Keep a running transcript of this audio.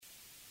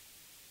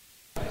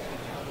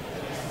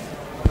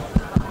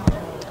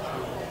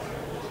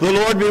The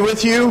Lord be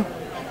with you.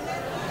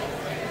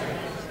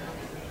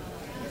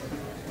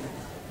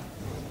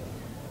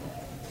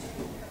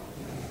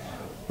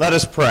 Let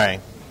us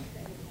pray.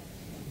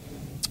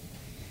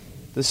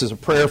 This is a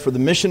prayer for the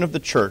mission of the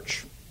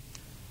church.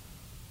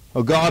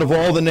 O God of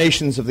all the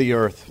nations of the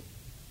earth,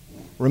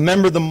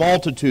 remember the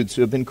multitudes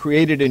who have been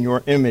created in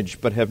your image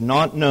but have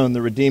not known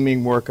the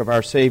redeeming work of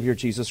our Savior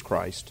Jesus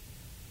Christ,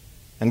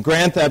 and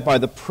grant that by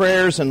the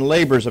prayers and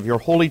labors of your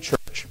holy church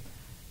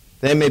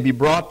they may be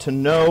brought to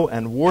know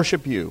and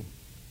worship you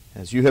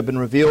as you have been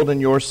revealed in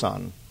your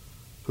Son,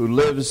 who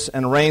lives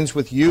and reigns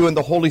with you and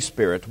the Holy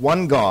Spirit,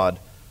 one God,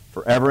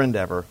 forever and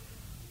ever.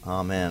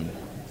 Amen.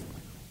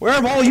 Where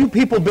have all you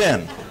people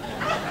been?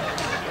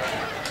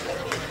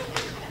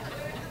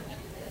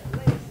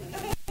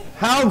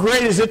 How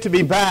great is it to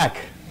be back?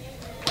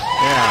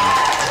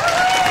 Yeah.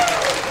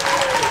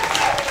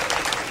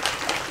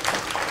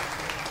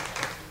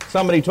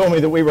 Somebody told me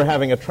that we were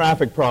having a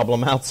traffic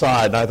problem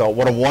outside, and I thought,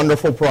 what a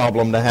wonderful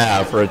problem to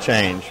have for a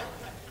change.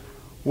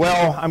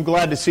 Well, I'm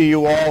glad to see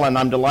you all, and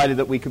I'm delighted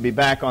that we could be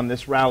back on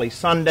this Rally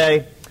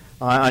Sunday.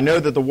 I know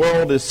that the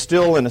world is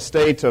still in a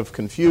state of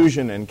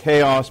confusion and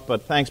chaos,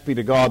 but thanks be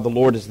to God, the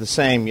Lord is the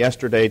same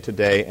yesterday,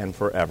 today, and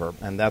forever.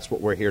 And that's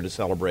what we're here to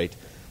celebrate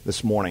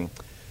this morning.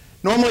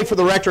 Normally for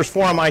the Rector's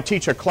Forum, I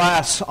teach a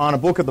class on a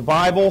book of the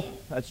Bible.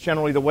 That's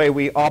generally the way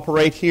we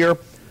operate here.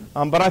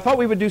 But I thought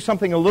we would do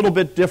something a little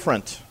bit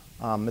different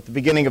at the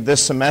beginning of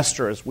this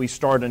semester as we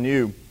start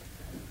anew.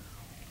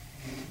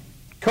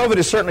 COVID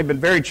has certainly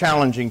been very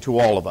challenging to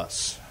all of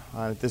us.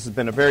 This has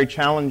been a very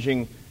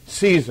challenging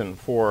season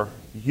for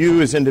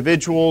you as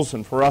individuals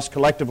and for us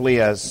collectively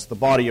as the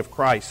body of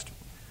Christ.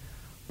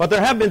 But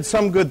there have been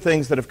some good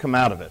things that have come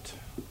out of it.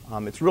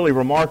 It's really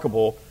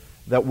remarkable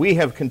that we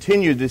have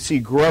continued to see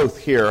growth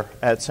here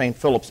at St.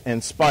 Philip's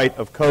in spite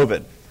of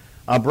COVID.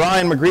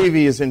 Brian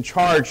McGreevy is in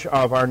charge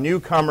of our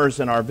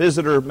newcomers and our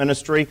visitor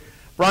ministry.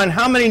 Brian,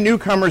 how many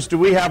newcomers do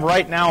we have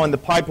right now in the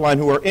pipeline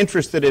who are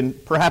interested in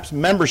perhaps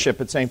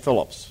membership at St.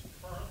 Philip's?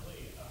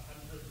 Currently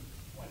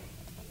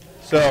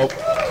 120. So,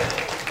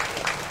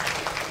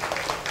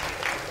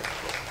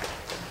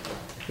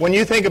 when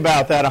you think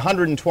about that,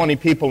 120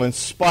 people in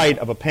spite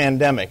of a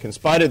pandemic, in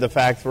spite of the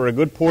fact for a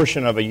good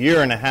portion of a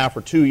year and a half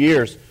or 2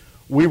 years,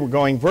 we were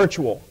going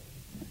virtual.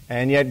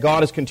 And yet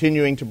God is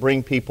continuing to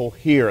bring people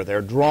here.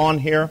 They're drawn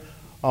here.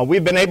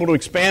 We've been able to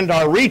expand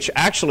our reach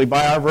actually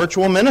by our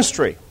virtual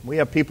ministry. We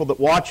have people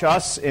that watch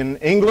us in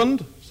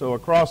England, so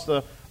across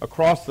the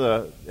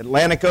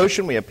Atlantic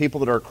Ocean. We have people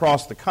that are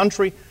across the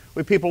country. We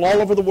have people all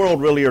over the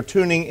world really are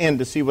tuning in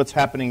to see what's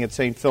happening at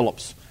St.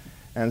 Philip's.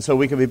 And so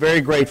we can be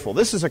very grateful.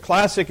 This is a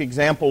classic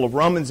example of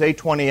Romans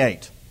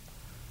 8:28,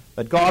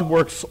 that God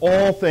works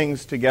all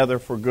things together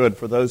for good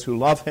for those who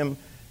love Him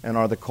and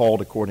are the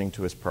called according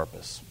to His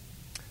purpose.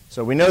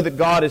 So we know that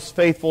God is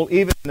faithful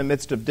even in the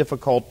midst of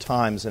difficult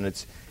times, and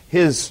it's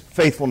His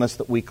faithfulness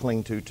that we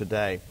cling to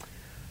today.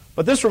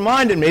 But this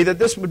reminded me that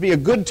this would be a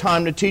good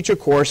time to teach a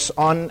course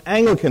on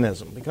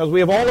Anglicanism, because we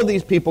have all of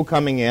these people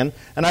coming in,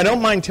 and I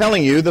don't mind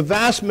telling you, the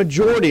vast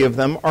majority of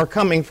them are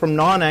coming from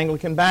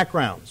non-Anglican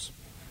backgrounds.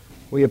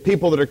 We have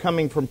people that are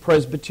coming from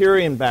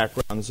Presbyterian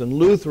backgrounds and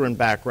Lutheran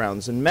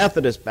backgrounds and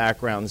Methodist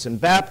backgrounds and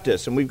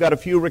Baptist, and we've got a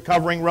few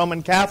recovering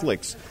Roman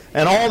Catholics,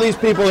 and all these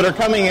people that are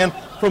coming in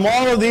from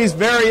all of these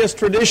various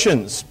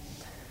traditions.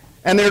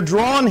 And they're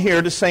drawn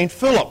here to St.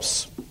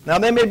 Philip's. Now,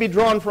 they may be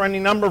drawn for any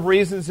number of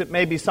reasons. It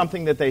may be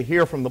something that they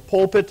hear from the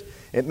pulpit.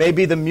 It may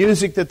be the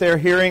music that they're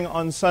hearing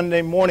on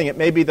Sunday morning. It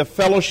may be the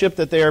fellowship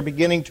that they are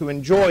beginning to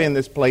enjoy in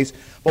this place.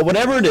 But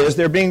whatever it is,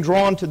 they're being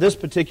drawn to this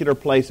particular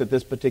place at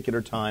this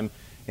particular time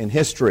in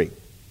history.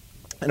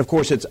 And of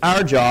course, it's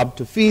our job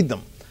to feed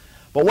them.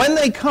 But when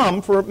they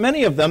come, for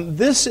many of them,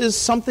 this is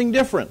something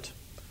different.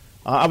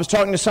 I was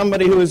talking to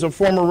somebody who is a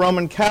former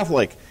Roman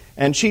Catholic,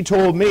 and she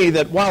told me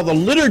that while the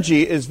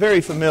liturgy is very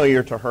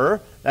familiar to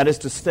her, that is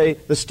to say,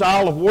 the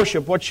style of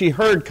worship, what she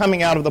heard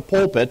coming out of the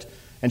pulpit,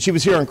 and she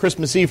was here on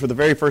Christmas Eve for the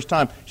very first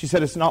time, she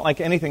said, it's not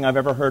like anything I've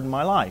ever heard in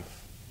my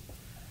life.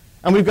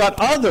 And we've got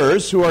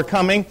others who are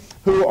coming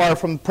who are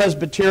from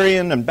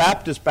Presbyterian and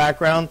Baptist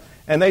background,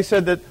 and they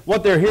said that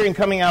what they're hearing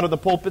coming out of the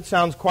pulpit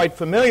sounds quite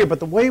familiar, but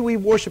the way we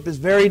worship is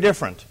very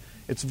different.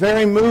 It's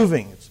very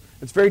moving.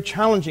 It's very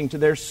challenging to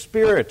their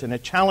spirit, and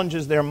it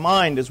challenges their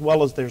mind as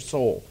well as their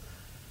soul.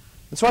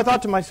 And so I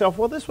thought to myself,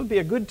 well, this would be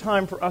a good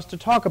time for us to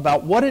talk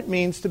about what it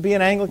means to be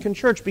an Anglican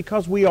church,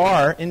 because we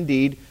are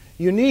indeed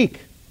unique.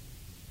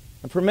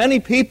 And for many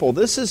people,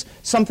 this is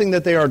something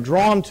that they are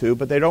drawn to,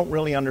 but they don't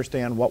really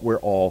understand what we're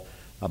all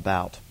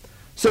about.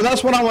 So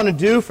that's what I want to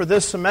do for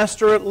this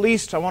semester at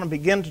least. I want to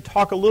begin to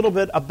talk a little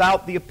bit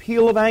about the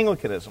appeal of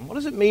Anglicanism. What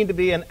does it mean to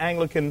be an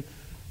Anglican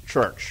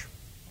church?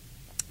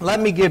 Let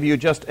me give you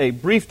just a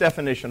brief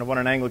definition of what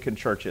an Anglican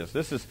church is.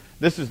 This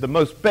is the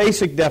most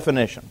basic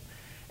definition.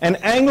 An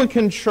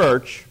Anglican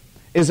church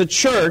is a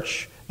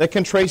church that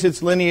can trace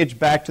its lineage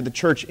back to the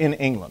church in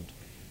England.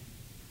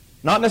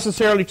 Not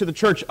necessarily to the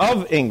Church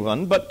of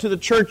England, but to the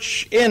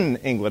church in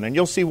England. And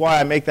you'll see why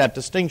I make that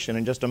distinction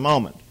in just a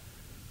moment.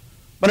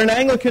 But an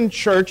Anglican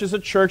church is a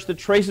church that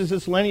traces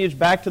its lineage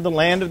back to the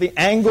land of the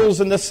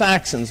Angles and the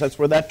Saxons. That's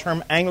where that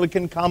term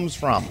Anglican comes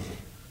from.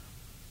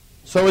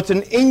 So it's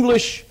an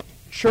English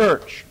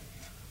church.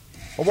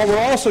 But what we're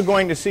also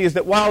going to see is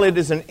that while it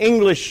is an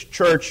English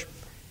church,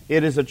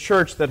 it is a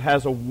church that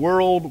has a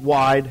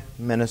worldwide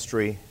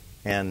ministry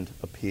and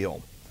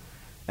appeal.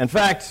 In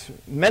fact,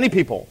 many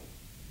people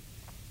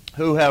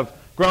who have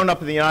grown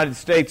up in the United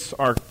States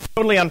are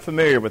totally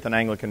unfamiliar with an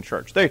Anglican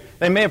church. They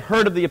may have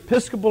heard of the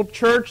Episcopal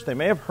Church, they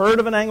may have heard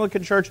of an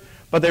Anglican church,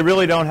 but they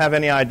really don't have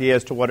any idea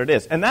as to what it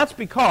is. And that's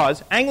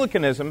because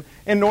Anglicanism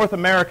in North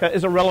America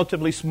is a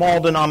relatively small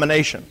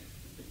denomination.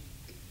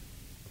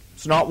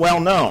 It's not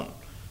well known.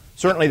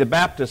 Certainly the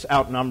Baptists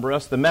outnumber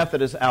us, the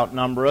Methodists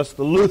outnumber us,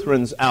 the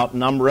Lutherans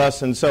outnumber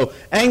us, and so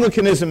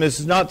Anglicanism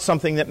is not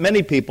something that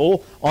many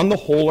people on the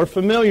whole are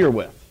familiar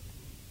with.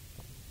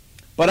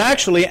 But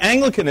actually,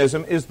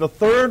 Anglicanism is the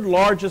third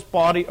largest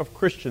body of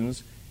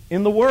Christians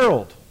in the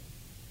world.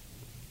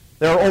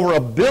 There are over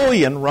 1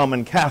 billion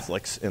Roman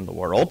Catholics in the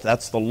world.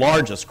 That's the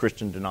largest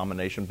Christian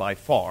denomination by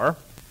far.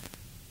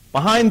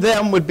 Behind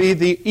them would be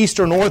the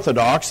Eastern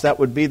Orthodox. That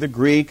would be the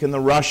Greek and the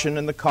Russian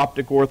and the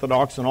Coptic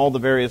Orthodox and all the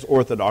various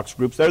Orthodox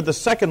groups. They're the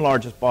second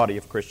largest body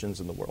of Christians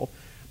in the world.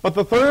 But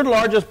the third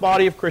largest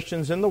body of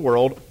Christians in the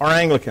world are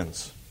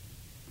Anglicans.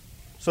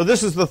 So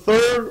this is the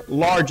third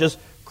largest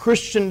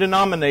Christian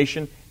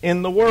denomination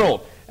in the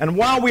world. And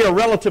while we are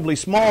relatively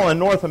small in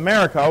North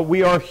America,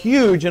 we are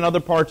huge in other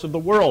parts of the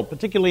world,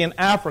 particularly in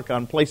Africa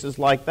and places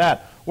like that,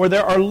 where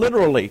there are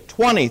literally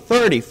 20,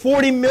 30,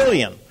 40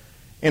 million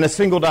in a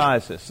single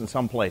diocese in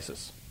some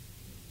places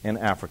in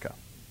Africa.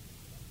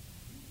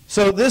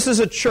 So this is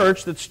a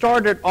church that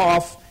started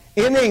off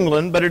in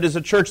England, but it is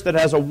a church that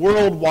has a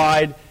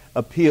worldwide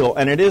appeal,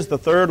 and it is the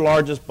third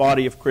largest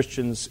body of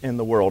Christians in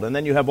the world. And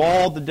then you have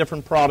all the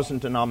different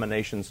Protestant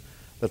denominations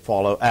that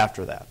follow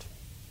after that.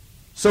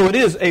 So it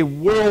is a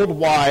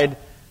worldwide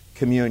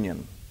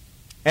communion.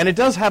 And it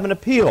does have an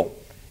appeal.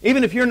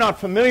 Even if you're not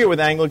familiar with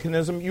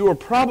Anglicanism, you are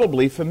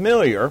probably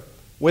familiar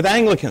with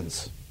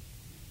Anglicans.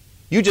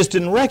 You just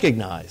didn't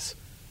recognize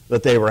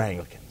that they were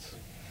Anglicans.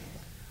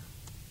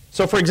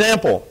 So, for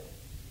example,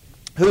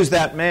 who's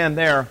that man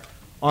there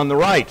on the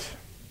right?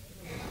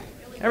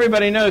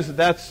 Everybody knows that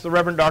that's the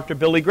Reverend Dr.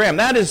 Billy Graham.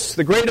 That is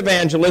the great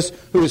evangelist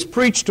who has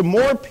preached to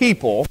more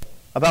people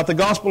about the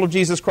gospel of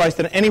Jesus Christ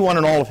than anyone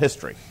in all of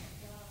history.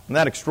 Isn't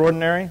that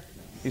extraordinary?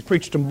 He's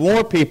preached to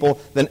more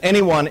people than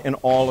anyone in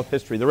all of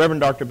history, the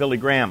Reverend Dr. Billy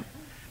Graham.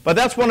 But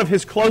that's one of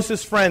his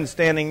closest friends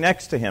standing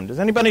next to him. Does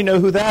anybody know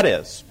who that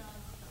is?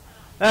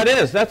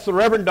 That's the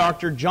Reverend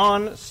Dr.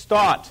 John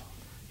Stott.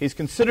 He's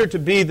considered to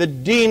be the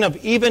dean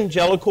of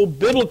evangelical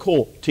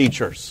biblical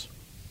teachers.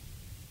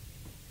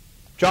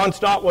 John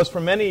Stott was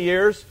for many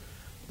years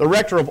the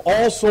rector of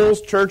All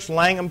Souls Church,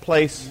 Langham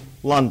Place,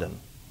 London.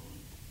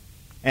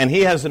 And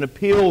he has an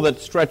appeal that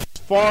stretches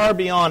far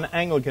beyond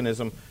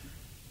Anglicanism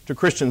to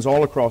Christians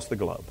all across the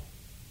globe.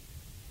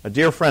 A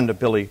dear friend of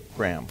Billy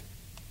Graham.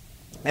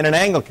 And an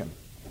Anglican.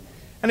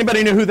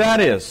 Anybody know who that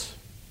is?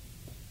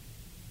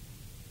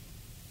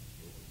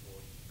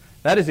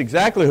 That is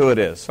exactly who it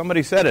is.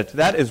 Somebody said it.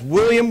 That is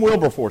William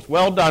Wilberforce.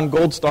 Well done,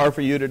 gold star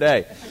for you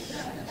today.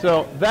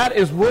 So that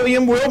is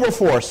William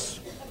Wilberforce.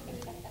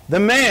 The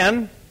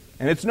man,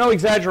 and it's no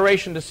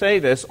exaggeration to say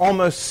this,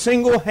 almost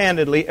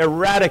single-handedly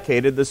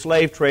eradicated the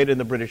slave trade in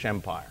the British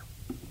Empire.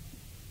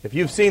 If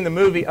you've seen the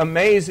movie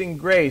Amazing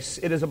Grace,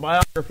 it is a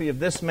biography of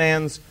this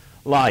man's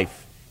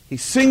life. He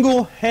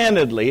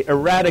single-handedly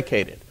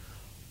eradicated,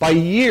 by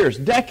years,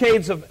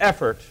 decades of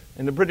effort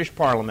in the British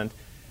Parliament,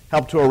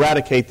 helped to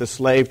eradicate the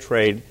slave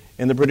trade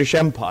in the British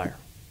Empire.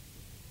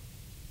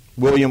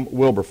 William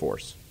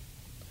Wilberforce.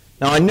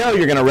 Now, I know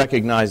you're going to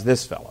recognize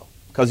this fellow,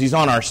 because he's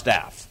on our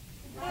staff.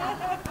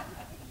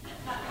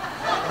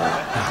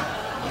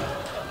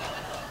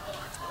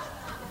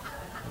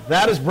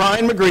 That is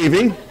Brian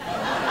McGreevy.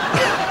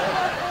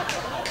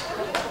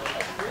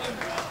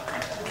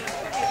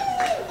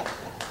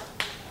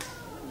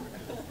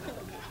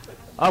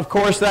 Of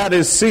course, that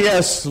is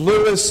C.S.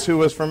 Lewis, who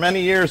was for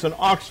many years an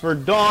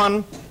Oxford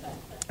Don,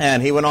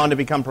 and he went on to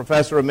become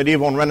professor of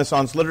medieval and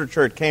Renaissance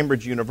literature at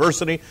Cambridge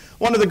University,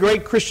 one of the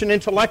great Christian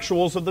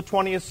intellectuals of the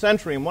 20th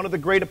century, and one of the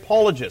great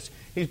apologists.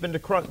 He's been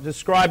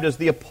described as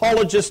the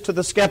apologist to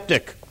the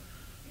skeptic.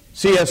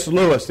 C.S.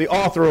 Lewis, the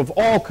author of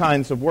all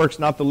kinds of works,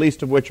 not the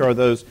least of which are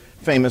those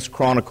famous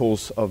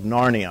Chronicles of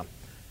Narnia.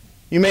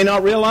 You may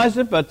not realize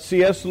it, but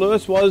C.S.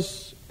 Lewis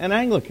was an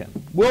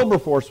Anglican.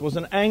 Wilberforce was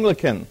an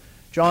Anglican.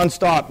 John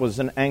Stott was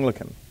an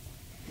Anglican.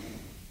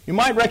 You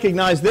might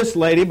recognize this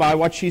lady by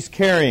what she's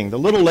carrying, the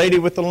little lady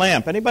with the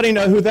lamp. Anybody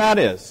know who that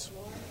is?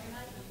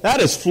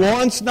 That is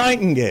Florence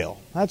Nightingale.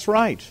 That's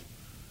right.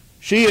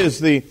 She is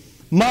the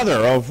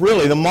mother of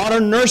really the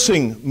modern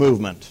nursing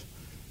movement.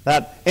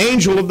 That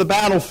angel of the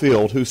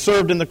battlefield who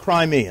served in the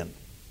Crimean.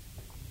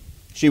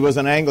 She was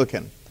an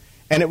Anglican.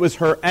 And it was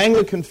her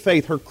Anglican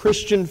faith, her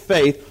Christian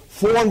faith,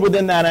 formed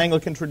within that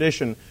Anglican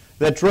tradition,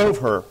 that drove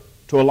her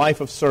to a life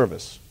of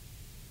service,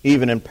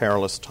 even in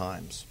perilous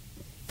times.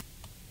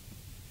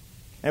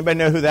 Anybody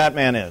know who that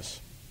man is?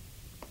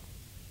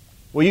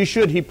 Well, you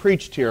should. He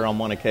preached here on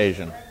one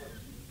occasion.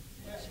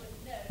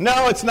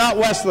 No, it's not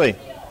Wesley.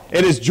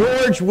 It is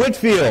George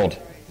Whitefield.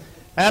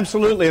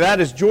 Absolutely, that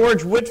is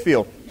George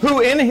Whitefield,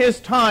 who in his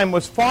time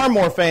was far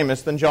more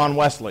famous than John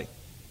Wesley.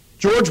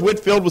 George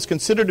Whitefield was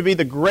considered to be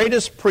the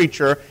greatest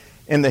preacher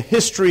in the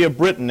history of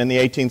Britain in the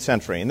 18th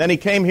century. And then he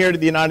came here to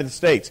the United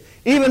States.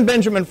 Even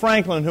Benjamin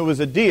Franklin, who was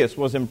a deist,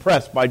 was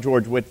impressed by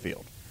George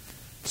Whitefield.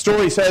 The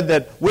story said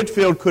that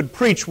Whitefield could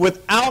preach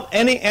without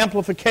any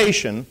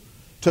amplification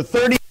to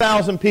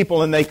 30,000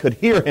 people, and they could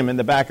hear him in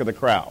the back of the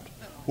crowd.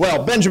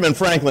 Well, Benjamin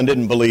Franklin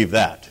didn't believe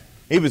that.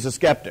 He was a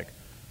skeptic.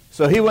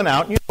 So he went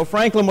out.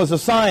 Franklin was a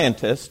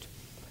scientist.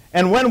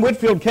 And when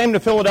Whitefield came to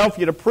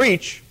Philadelphia to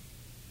preach,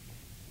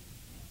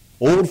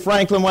 old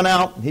Franklin went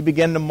out. He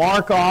began to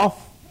mark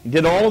off. He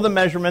did all of the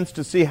measurements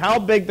to see how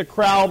big the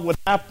crowd would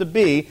have to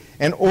be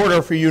in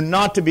order for you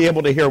not to be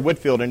able to hear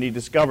Whitefield. And he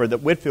discovered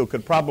that Whitefield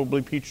could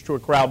probably preach to a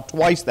crowd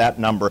twice that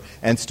number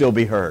and still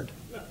be heard.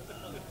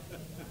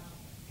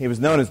 He was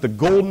known as the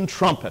Golden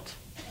Trumpet,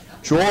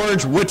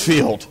 George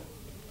Whitefield.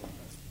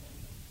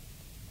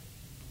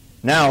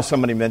 Now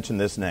somebody mentioned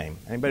this name.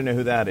 Anybody know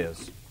who that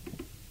is?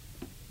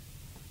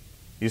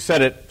 You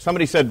said it.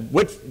 Somebody said,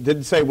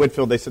 didn't say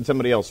Whitefield, they said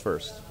somebody else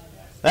first.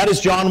 That is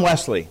John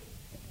Wesley.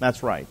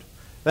 That's right.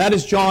 That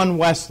is John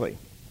Wesley.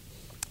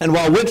 And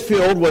while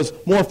Whitefield was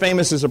more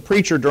famous as a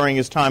preacher during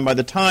his time, by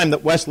the time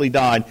that Wesley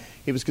died,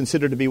 he was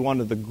considered to be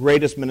one of the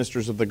greatest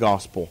ministers of the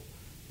gospel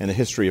in the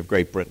history of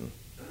Great Britain.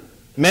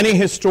 Many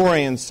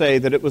historians say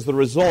that it was the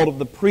result of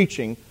the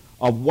preaching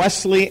of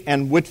Wesley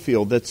and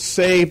Whitefield that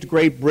saved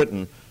Great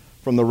Britain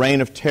from the reign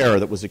of terror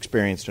that was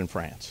experienced in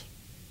France.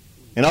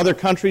 In other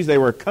countries, they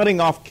were cutting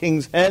off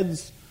kings'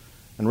 heads,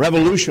 and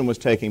revolution was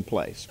taking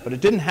place. But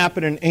it didn't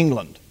happen in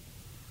England.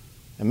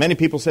 And many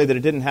people say that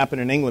it didn't happen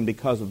in England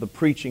because of the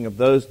preaching of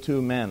those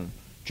two men,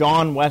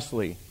 John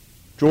Wesley,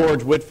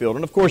 George Whitefield.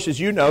 And of course, as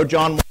you know,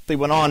 John Wesley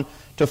went on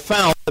to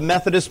found the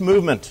Methodist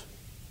movement.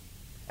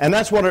 And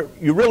that's what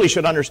you really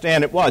should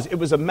understand it was. It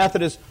was a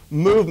Methodist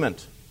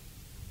movement.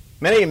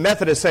 Many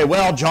Methodists say,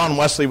 well, John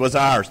Wesley was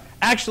ours.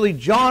 Actually,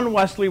 John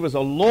Wesley was a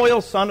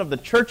loyal son of the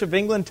Church of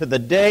England to the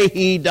day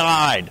he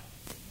died.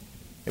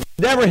 It was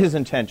never his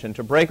intention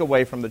to break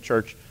away from the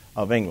Church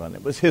of England.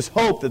 It was his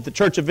hope that the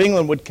Church of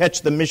England would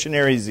catch the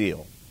missionary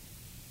zeal.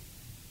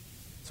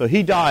 So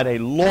he died a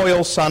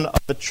loyal son of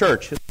the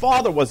church. His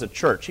father was a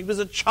church. He was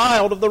a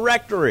child of the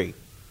rectory.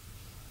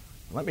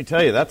 Let me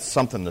tell you, that's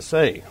something to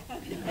say.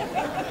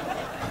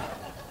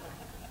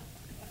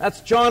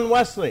 That's John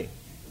Wesley.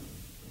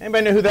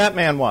 Anybody know who that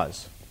man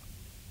was?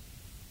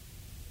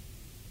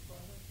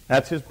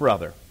 That's his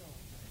brother.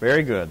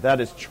 Very good. That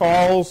is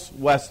Charles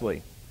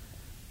Wesley.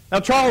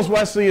 Now, Charles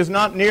Wesley is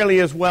not nearly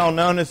as well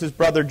known as his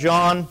brother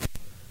John,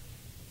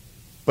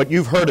 but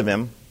you've heard of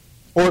him,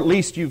 or at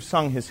least you've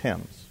sung his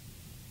hymns.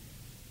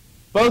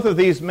 Both of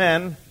these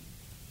men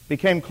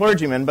became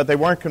clergymen, but they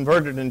weren't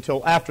converted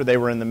until after they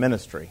were in the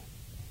ministry.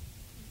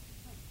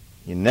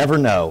 You never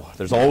know.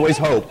 There's always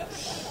hope.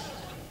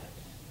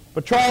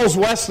 But Charles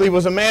Wesley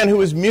was a man who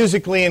was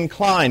musically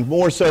inclined,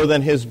 more so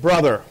than his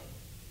brother.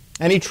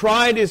 And he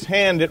tried his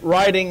hand at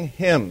writing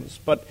hymns,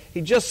 but he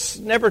just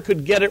never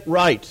could get it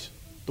right.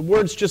 The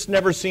words just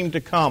never seemed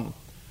to come.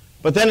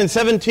 But then in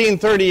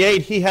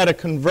 1738, he had a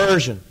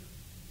conversion.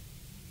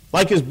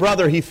 Like his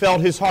brother, he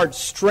felt his heart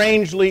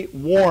strangely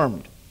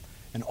warmed.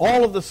 And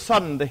all of a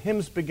sudden, the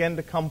hymns began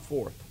to come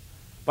forth.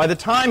 By the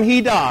time he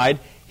died,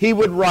 he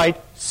would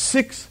write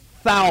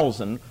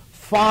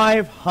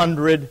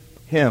 6,500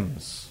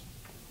 hymns.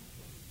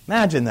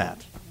 Imagine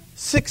that.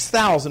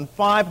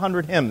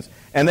 6,500 hymns.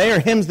 And they are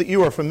hymns that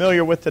you are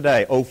familiar with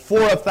today. Oh, for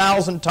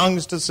 1,000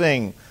 tongues to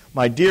sing,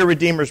 my dear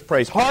Redeemer's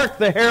praise. Hark,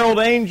 the herald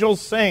angels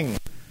sing.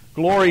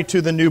 Glory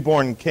to the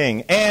newborn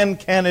King. And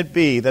can it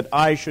be that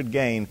I should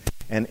gain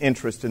an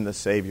interest in the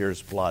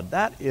Savior's blood?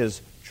 That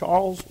is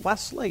Charles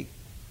Wesley.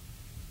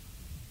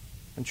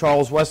 And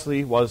Charles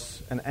Wesley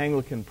was an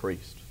Anglican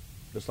priest,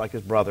 just like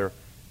his brother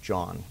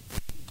John.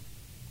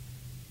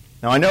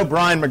 Now, I know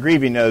Brian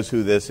McGreevy knows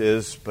who this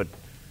is, but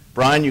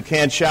Brian, you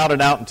can't shout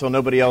it out until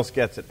nobody else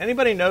gets it.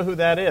 Anybody know who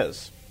that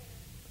is?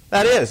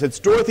 It's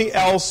Dorothy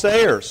L.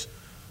 Sayers,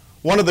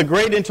 one of the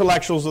great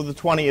intellectuals of the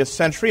 20th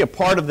century, a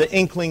part of the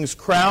Inklings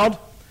crowd,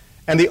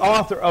 and the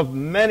author of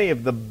many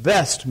of the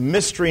best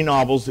mystery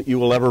novels that you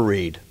will ever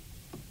read.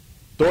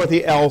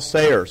 Dorothy L.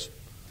 Sayers.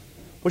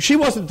 Well, she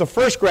wasn't the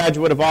first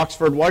graduate of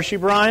Oxford, was she,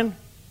 Brian?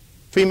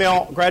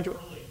 Female graduate?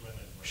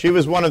 She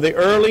was one of the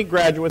early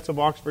graduates of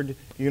Oxford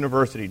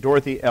University,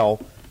 Dorothy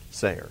L.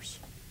 Sayers.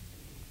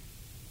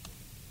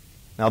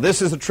 Now,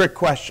 this is a trick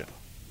question.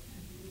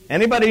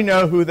 Anybody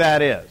know who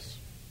that is?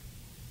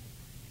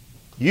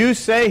 You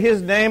say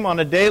his name on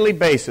a daily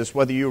basis,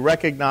 whether you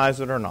recognize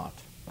it or not.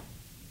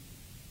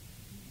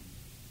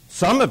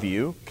 Some of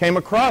you came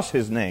across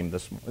his name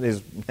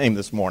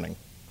this morning.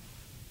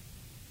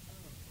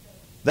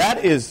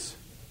 That is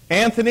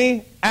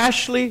Anthony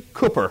Ashley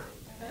Cooper.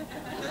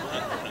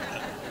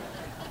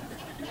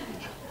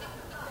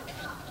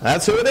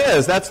 That's who it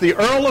is. That's the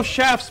Earl of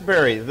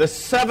Shaftesbury, the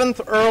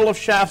 7th Earl of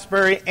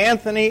Shaftesbury,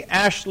 Anthony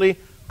Ashley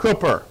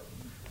Cooper.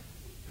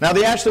 Now,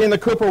 the Ashley and the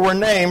Cooper were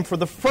named for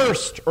the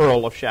 1st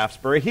Earl of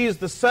Shaftesbury. He is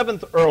the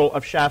 7th Earl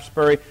of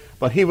Shaftesbury,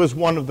 but he was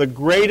one of the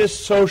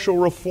greatest social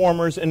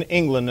reformers in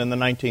England in the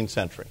 19th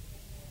century.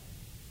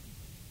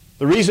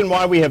 The reason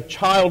why we have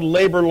child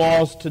labor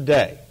laws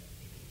today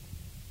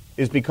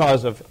is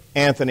because of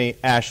Anthony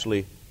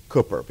Ashley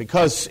Cooper.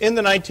 Because in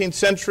the 19th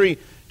century,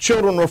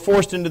 children were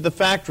forced into the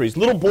factories.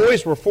 Little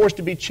boys were forced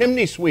to be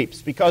chimney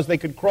sweeps because they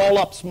could crawl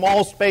up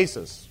small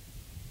spaces.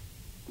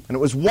 And it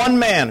was one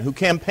man who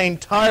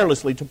campaigned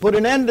tirelessly to put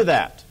an end to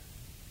that,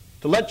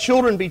 to let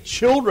children be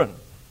children,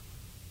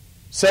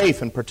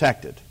 safe and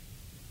protected,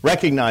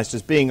 recognized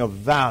as being of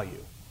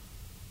value.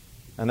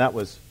 And that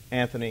was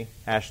Anthony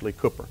Ashley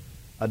Cooper,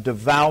 a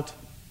devout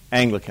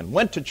Anglican.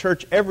 Went to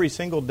church every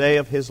single day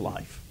of his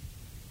life,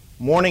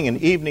 morning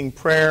and evening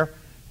prayer,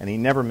 and he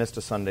never missed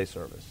a Sunday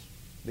service.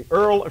 The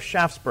Earl of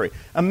Shaftesbury,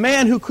 a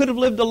man who could have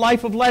lived a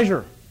life of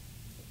leisure.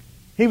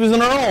 He was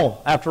an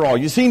earl, after all.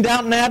 You seen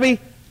Downton Abbey?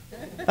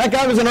 That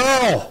guy was an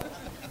earl.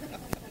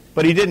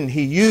 But he didn't.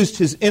 He used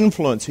his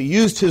influence, he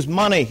used his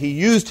money, he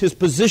used his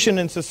position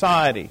in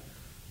society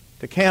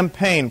to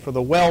campaign for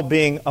the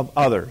well-being of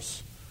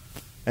others.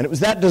 And it was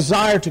that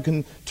desire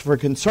for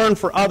concern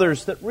for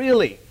others that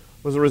really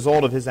was a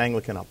result of his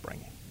Anglican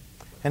upbringing.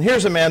 And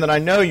here's a man that I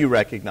know you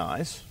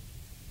recognize.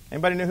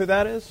 Anybody know who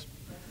that is?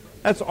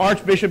 That's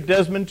Archbishop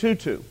Desmond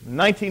Tutu. In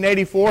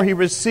 1984, he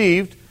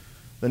received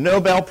the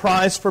Nobel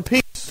Prize for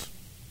Peace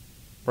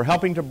for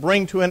helping to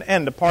bring to an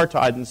end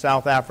apartheid in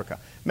South Africa.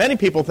 Many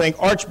people think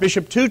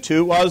Archbishop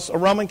Tutu was a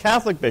Roman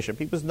Catholic bishop.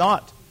 He was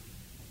not.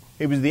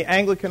 He was the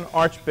Anglican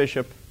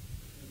Archbishop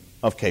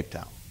of Cape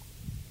Town.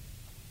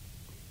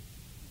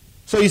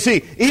 So you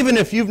see, even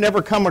if you've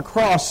never come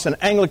across an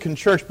Anglican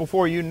church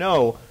before, you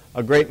know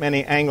a great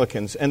many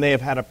Anglicans, and they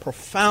have had a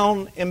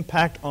profound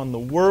impact on the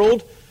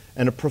world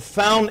and a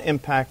profound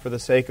impact for the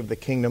sake of the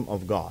kingdom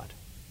of God.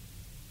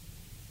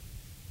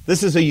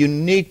 This is a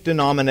unique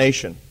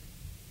denomination.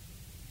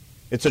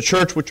 It's a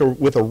church with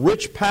a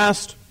rich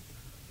past,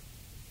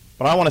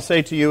 but I want to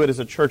say to you, it is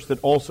a church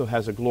that also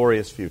has a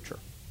glorious future.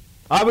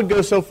 I would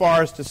go so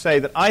far as to say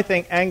that I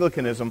think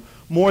Anglicanism,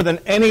 more than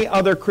any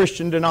other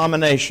Christian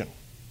denomination,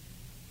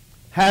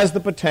 has the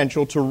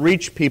potential to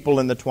reach people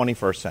in the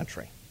 21st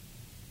century.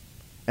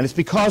 And it's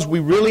because we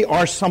really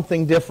are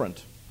something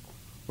different.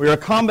 We are a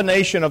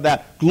combination of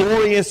that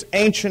glorious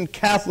ancient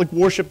Catholic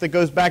worship that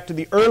goes back to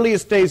the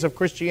earliest days of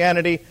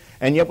Christianity,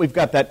 and yet we've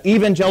got that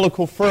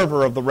evangelical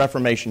fervor of the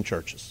Reformation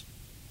churches.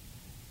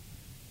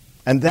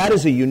 And that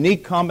is a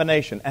unique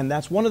combination, and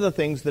that's one of the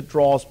things that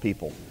draws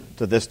people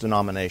to this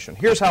denomination.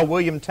 Here's how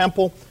William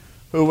Temple,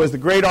 who was the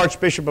great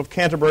Archbishop of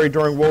Canterbury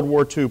during World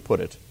War II,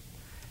 put it.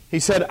 He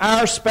said,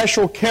 "Our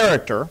special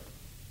character,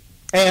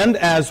 and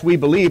as we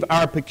believe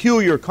our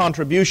peculiar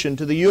contribution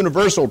to the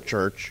universal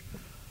church,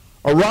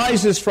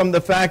 arises from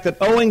the fact that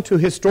owing to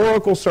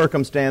historical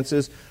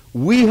circumstances,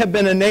 we have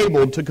been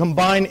enabled to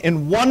combine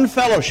in one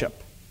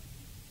fellowship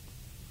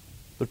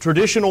the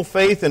traditional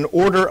faith and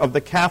order of the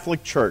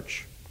Catholic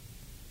Church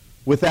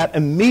with that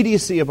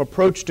immediacy of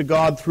approach to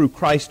God through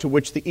Christ to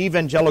which the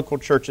evangelical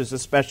churches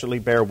especially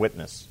bear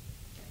witness,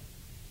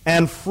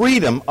 and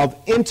freedom of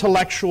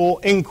intellectual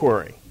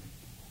inquiry,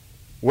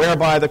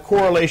 whereby the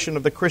correlation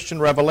of the Christian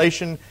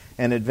revelation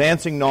and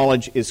advancing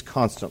knowledge is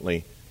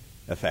constantly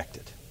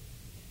effected."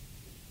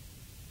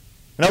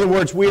 In other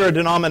words, we are a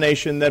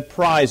denomination that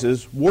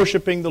prizes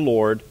worshiping the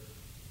Lord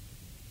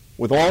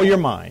with all your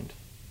mind,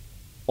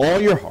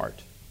 all your heart,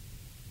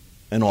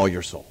 and all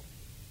your soul.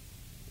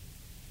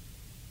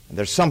 And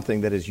there's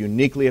something that is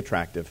uniquely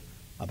attractive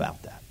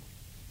about that.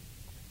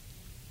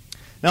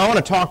 Now I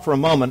want to talk for a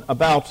moment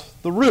about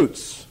the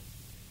roots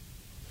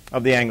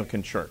of the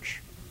Anglican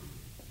Church.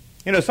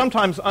 You know,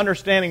 sometimes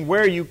understanding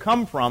where you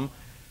come from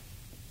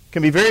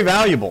can be very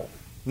valuable.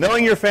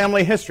 Knowing your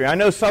family history. I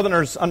know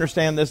Southerners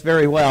understand this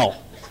very well.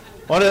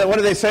 What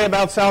do they say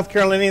about South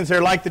Carolinians?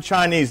 They're like the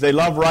Chinese. They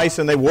love rice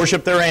and they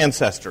worship their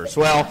ancestors.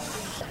 Well,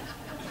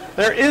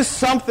 there is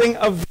something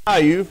of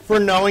value for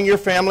knowing your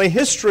family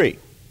history.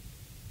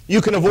 You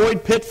can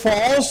avoid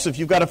pitfalls if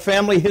you've got a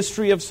family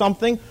history of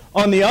something.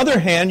 On the other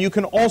hand, you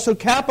can also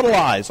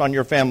capitalize on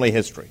your family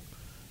history.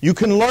 You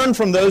can learn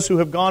from those who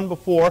have gone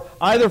before,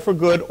 either for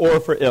good or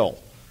for ill.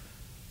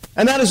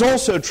 And that is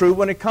also true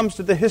when it comes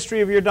to the history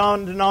of your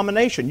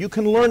denomination. You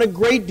can learn a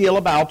great deal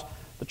about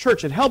the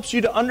church. It helps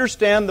you to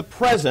understand the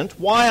present,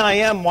 why I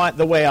am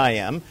the way I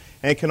am,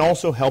 and it can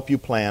also help you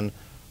plan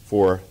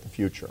for the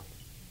future.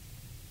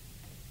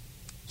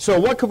 So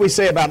what could we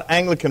say about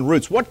Anglican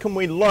roots? What can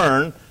we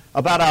learn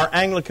about our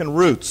Anglican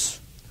roots?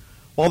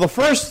 Well, the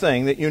first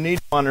thing that you need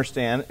to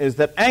understand is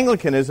that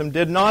Anglicanism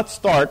did not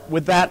start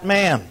with that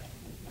man.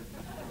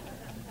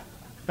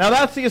 Now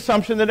that's the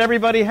assumption that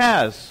everybody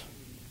has.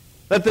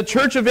 That the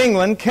Church of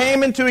England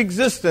came into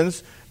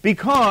existence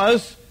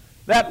because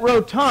that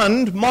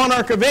rotund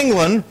monarch of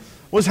England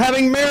was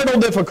having marital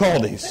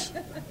difficulties.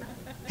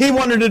 He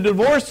wanted a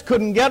divorce,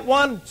 couldn't get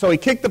one, so he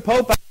kicked the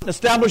Pope out and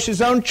establish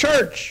his own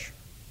church.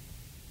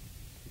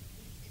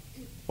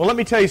 Well, let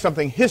me tell you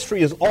something.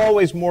 History is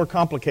always more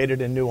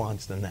complicated and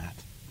nuanced than that.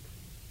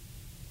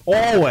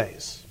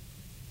 Always.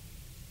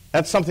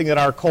 That's something that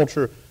our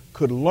culture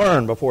could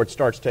learn before it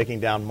starts taking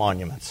down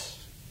monuments.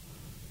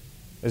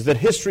 Is that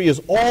history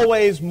is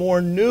always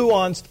more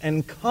nuanced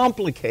and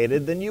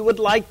complicated than you would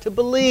like to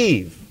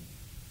believe.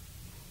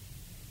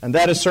 And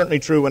that is certainly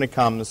true when it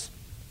comes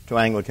to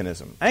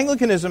Anglicanism.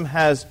 Anglicanism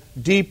has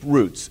deep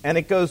roots, and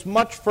it goes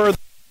much further than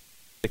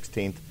the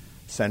 16th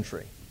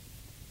century.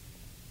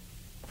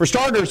 For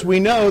starters, we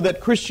know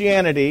that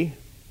Christianity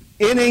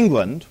in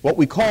England, what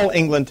we call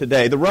England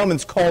today, the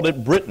Romans called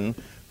it Britain,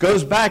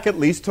 goes back at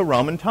least to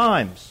Roman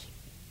times.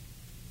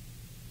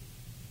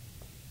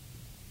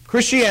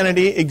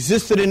 Christianity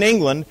existed in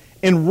England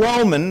in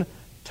Roman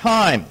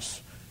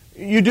times.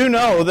 You do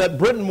know that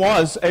Britain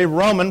was a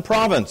Roman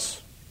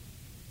province.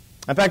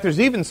 In fact, there's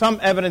even some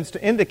evidence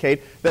to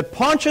indicate that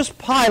Pontius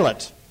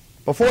Pilate,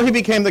 before he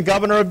became the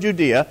governor of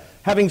Judea,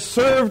 having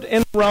served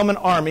in the Roman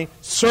army,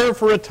 served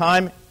for a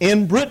time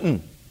in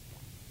Britain.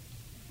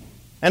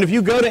 And if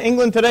you go to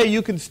England today,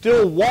 you can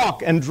still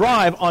walk and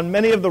drive on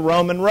many of the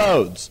Roman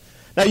roads.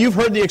 Now, you've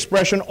heard the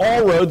expression,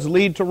 all roads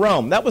lead to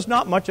Rome. That was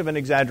not much of an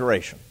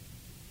exaggeration.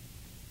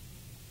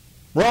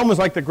 Rome was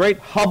like the great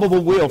hub of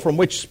a wheel from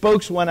which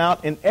spokes went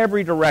out in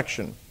every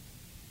direction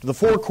to the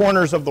four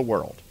corners of the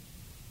world.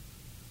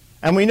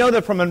 And we know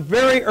that from a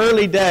very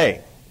early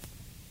day,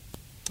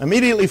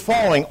 immediately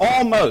following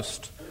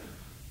almost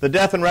the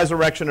death and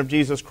resurrection of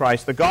Jesus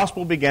Christ, the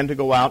gospel began to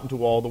go out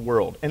into all the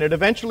world. And it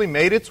eventually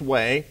made its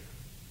way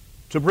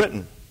to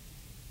Britain,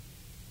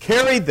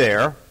 carried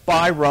there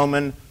by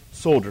Roman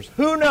soldiers.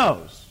 Who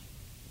knows?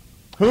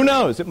 Who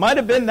knows? It might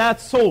have been that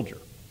soldier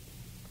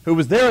who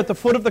was there at the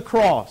foot of the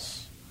cross.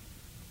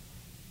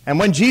 And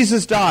when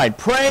Jesus died,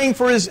 praying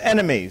for his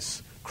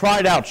enemies,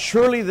 cried out,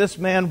 surely this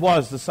man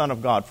was the Son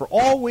of God. For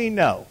all we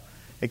know,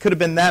 it could have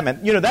been that man.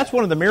 You know, that's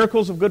one of the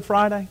miracles of Good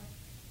Friday.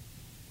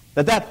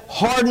 That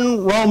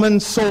hardened Roman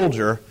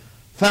soldier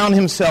found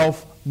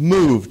himself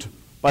moved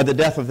by the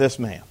death of this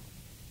man.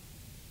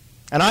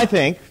 And I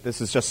think, this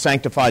is just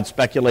sanctified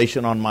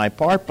speculation on my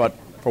part, but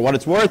for what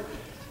it's worth,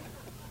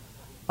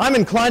 I'm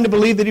inclined to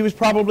believe that he was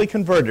probably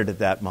converted at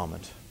that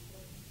moment.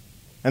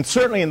 And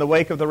certainly in the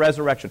wake of the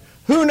resurrection.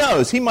 Who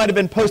knows? He might have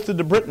been posted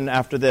to Britain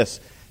after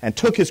this and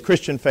took his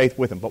Christian faith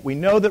with him. But we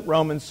know that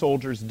Roman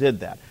soldiers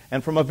did that.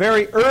 And from a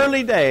very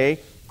early day,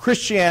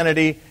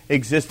 Christianity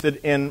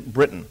existed in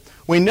Britain.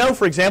 We know,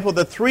 for example,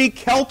 that 3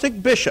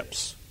 Celtic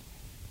bishops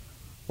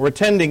were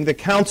attending the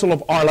Council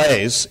of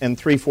Arles in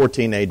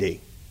 314 AD.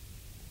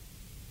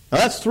 Now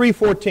that's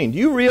 314. Do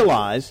you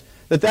realize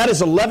that that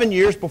is 11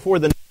 years before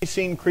the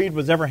Nicene Creed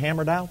was ever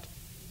hammered out?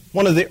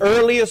 One of the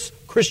earliest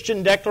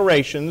Christian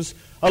declarations.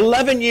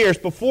 11 years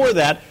before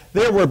that,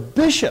 there were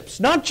bishops,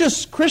 not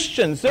just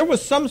Christians. There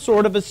was some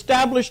sort of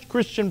established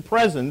Christian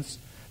presence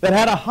that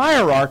had a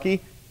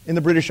hierarchy in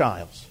the British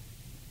Isles.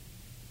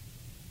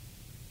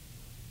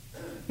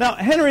 Now,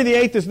 Henry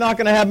VIII is not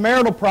going to have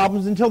marital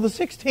problems until the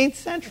 16th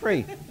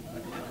century.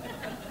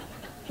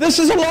 This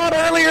is a lot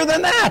earlier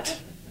than that.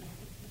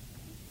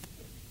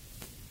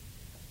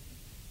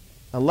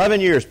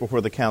 11 years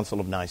before the Council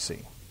of Nicaea.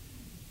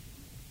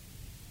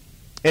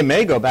 It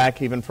may go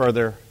back even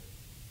further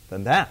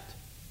than that.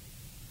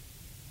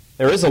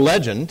 There is a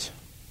legend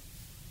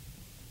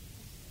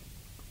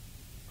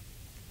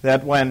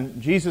that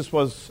when Jesus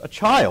was a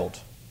child,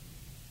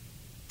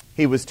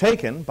 he was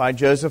taken by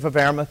Joseph of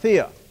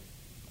Arimathea,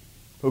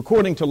 who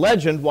according to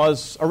legend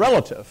was a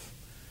relative.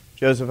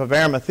 Joseph of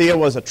Arimathea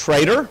was a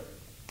trader.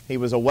 He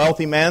was a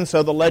wealthy man,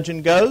 so the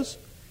legend goes.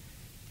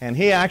 And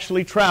he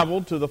actually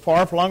traveled to the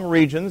far-flung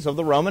regions of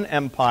the Roman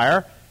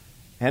Empire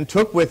and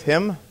took with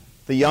him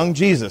the young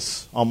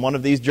Jesus on one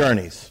of these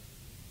journeys.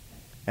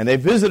 And they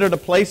visited a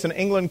place in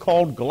England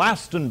called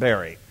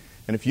Glastonbury.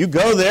 And if you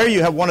go there,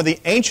 you have one of the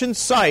ancient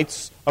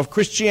sites of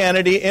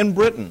Christianity in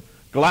Britain,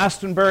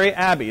 Glastonbury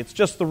Abbey. It's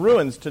just the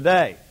ruins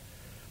today.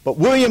 But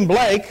William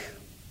Blake,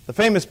 the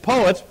famous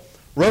poet,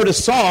 wrote a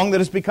song that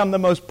has become the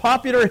most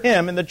popular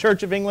hymn in the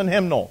Church of England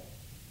hymnal.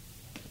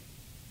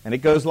 And it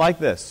goes like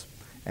this.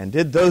 And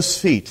did those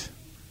feet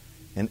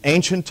in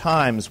ancient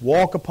times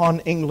walk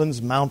upon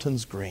England's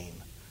mountains green?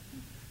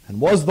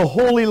 And was the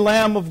Holy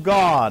Lamb of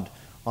God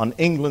on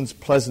England's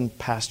pleasant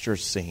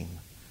pastures seen?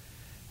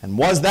 And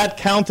was that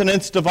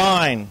countenance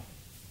divine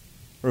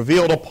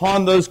revealed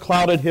upon those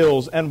clouded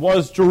hills? And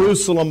was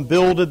Jerusalem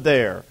builded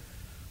there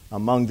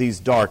among these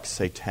dark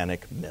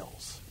satanic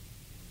mills?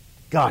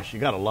 Gosh, you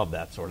got to love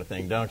that sort of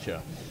thing, don't you?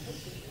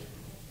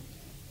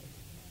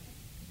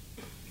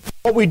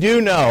 What we do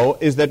know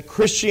is that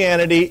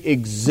Christianity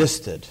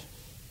existed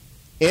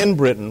in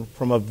Britain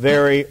from a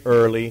very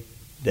early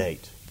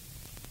date.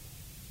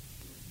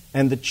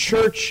 And the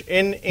church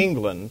in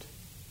England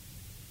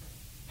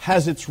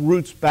has its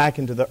roots back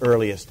into the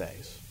earliest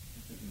days.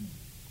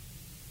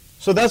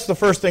 So that's the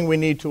first thing we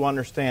need to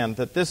understand,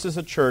 that this is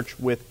a church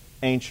with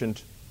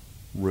ancient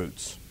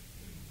roots.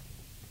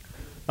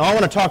 Now I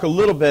want to talk a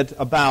little bit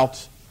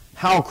about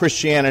how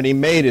Christianity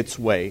made its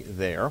way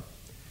there,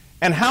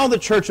 and how the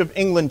Church of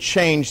England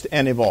changed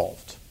and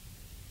evolved.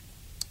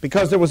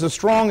 Because there was a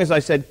strong, as I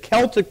said,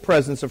 Celtic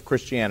presence of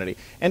Christianity.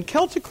 And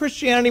Celtic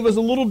Christianity was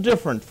a little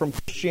different from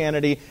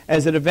Christianity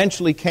as it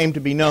eventually came to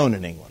be known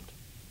in England.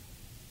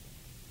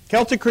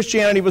 Celtic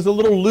Christianity was a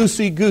little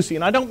loosey-goosey,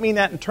 and I don't mean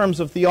that in terms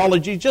of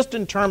theology, just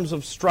in terms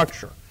of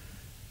structure.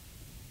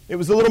 It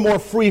was a little more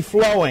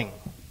free-flowing.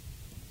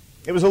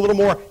 It was a little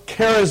more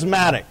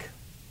charismatic.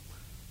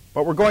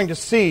 But we're going to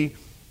see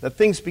that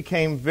things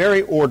became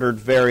very ordered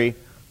very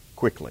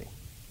quickly.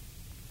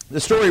 The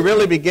story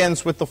really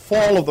begins with the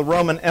fall of the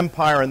Roman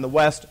Empire in the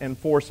West in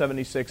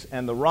 476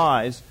 and the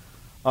rise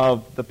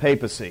of the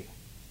papacy.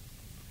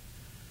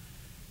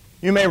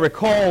 You may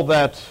recall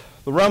that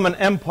the Roman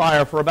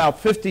Empire for about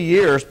 50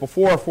 years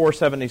before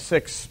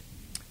 476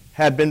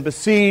 had been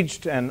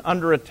besieged and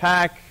under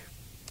attack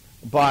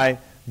by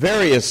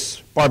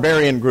various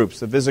barbarian groups,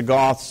 the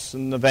Visigoths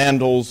and the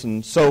Vandals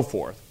and so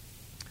forth.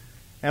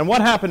 And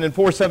what happened in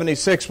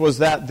 476 was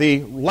that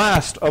the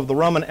last of the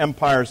Roman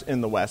empires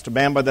in the West, a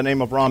man by the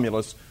name of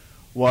Romulus,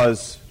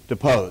 was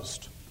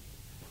deposed.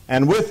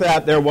 And with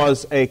that, there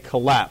was a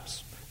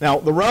collapse. Now,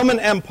 the Roman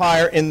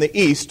Empire in the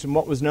East, in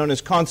what was known as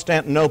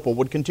Constantinople,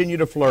 would continue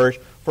to flourish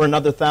for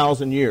another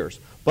 1,000 years.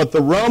 But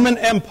the Roman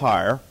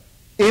Empire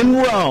in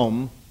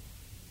Rome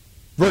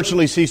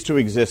virtually ceased to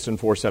exist in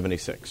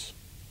 476.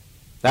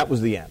 That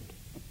was the end.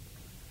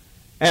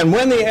 And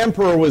when the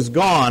emperor was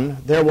gone,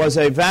 there was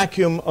a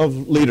vacuum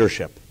of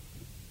leadership.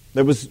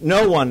 There was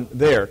no one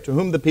there to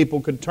whom the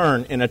people could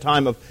turn in a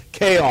time of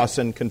chaos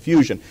and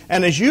confusion.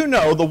 And as you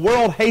know, the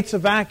world hates a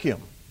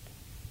vacuum.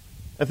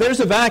 If there's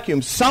a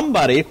vacuum,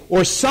 somebody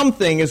or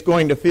something is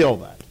going to fill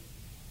that.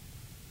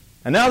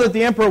 And now that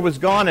the emperor was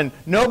gone and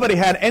nobody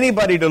had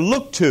anybody to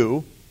look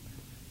to,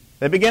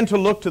 they began to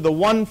look to the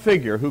one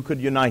figure who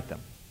could unite them.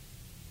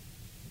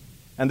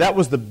 And that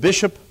was the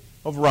Bishop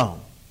of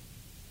Rome.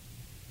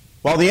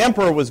 While the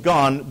emperor was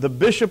gone, the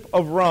Bishop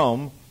of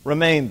Rome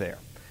remained there.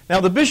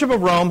 Now, the Bishop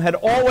of Rome had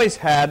always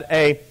had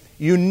a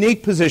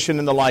unique position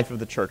in the life of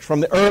the church from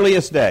the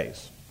earliest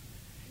days.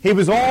 He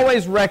was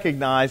always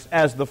recognized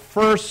as the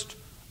first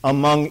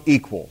among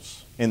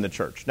equals in the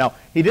church. Now,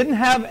 he didn't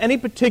have any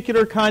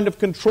particular kind of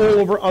control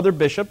over other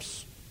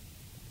bishops,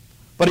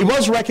 but he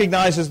was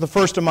recognized as the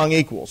first among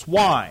equals.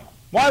 Why?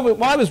 Why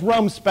was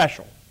Rome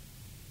special?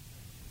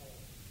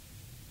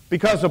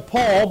 Because of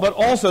Paul, but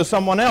also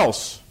someone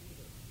else.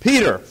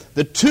 Peter.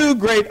 The two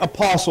great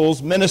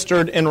apostles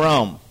ministered in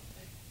Rome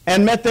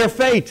and met their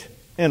fate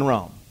in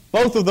Rome.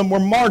 Both of them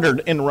were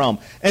martyred in Rome.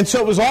 And so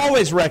it was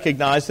always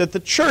recognized that the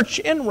church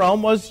in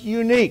Rome was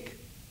unique.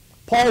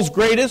 Paul's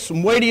greatest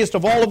and weightiest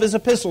of all of his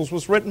epistles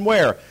was written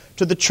where?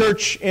 To the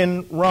church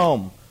in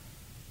Rome.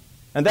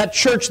 And that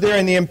church there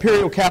in the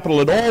imperial capital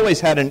had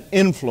always had an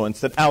influence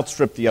that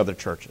outstripped the other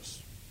churches.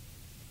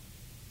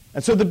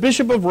 And so the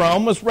Bishop of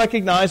Rome was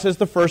recognized as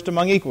the first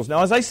among equals.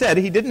 Now, as I said,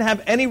 he didn't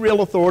have any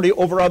real authority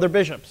over other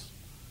bishops.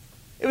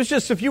 It was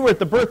just if you were at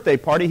the birthday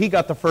party, he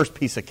got the first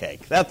piece of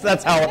cake.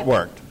 That's how it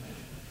worked.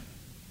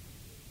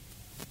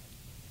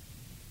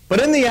 But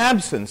in the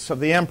absence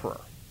of the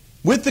emperor,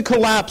 with the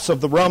collapse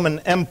of the Roman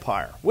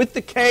Empire, with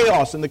the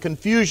chaos and the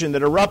confusion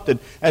that erupted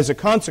as a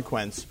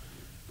consequence,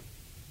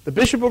 the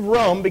Bishop of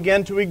Rome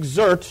began to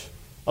exert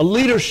a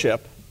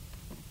leadership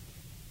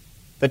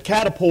that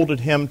catapulted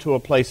him to a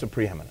place of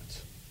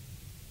preeminence.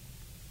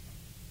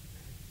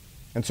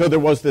 And so there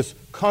was this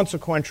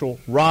consequential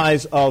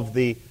rise of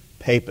the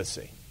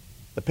papacy.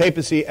 The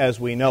papacy as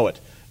we know it.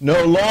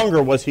 No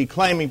longer was he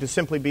claiming to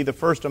simply be the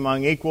first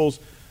among equals.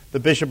 The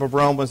Bishop of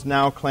Rome was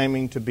now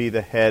claiming to be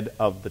the head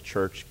of the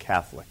Church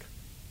Catholic.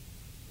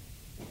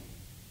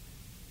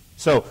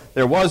 So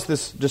there was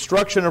this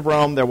destruction of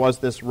Rome, there was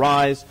this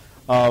rise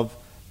of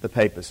the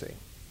papacy.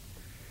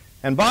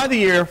 And by the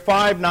year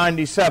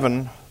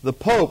 597, the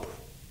Pope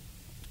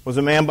was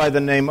a man by the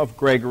name of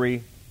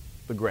Gregory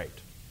the Great.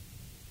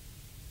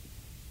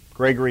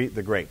 Gregory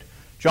the Great.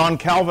 John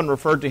Calvin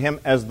referred to him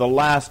as the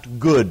last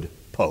good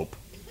Pope.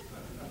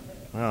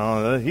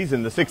 Well, he's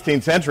in the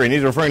 16th century, and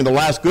he's referring to the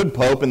last good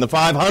Pope in the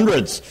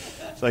 500s.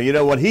 So you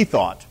know what he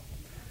thought.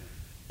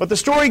 But the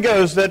story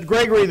goes that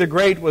Gregory the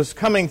Great was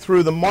coming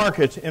through the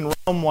market in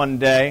Rome one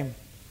day,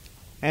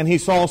 and he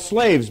saw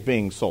slaves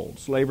being sold.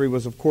 Slavery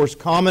was, of course,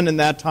 common in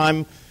that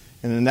time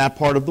and in that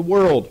part of the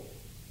world.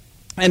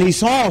 And he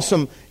saw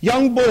some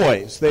young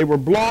boys. They were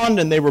blonde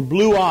and they were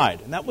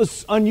blue-eyed, and that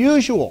was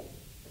unusual.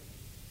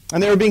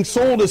 And they were being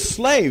sold as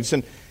slaves,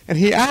 and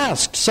he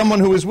asked someone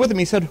who was with him,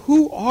 he said,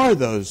 "Who are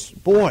those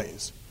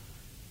boys?"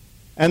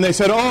 And they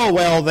said, "Oh,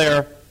 well,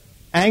 they're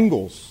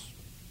Angles.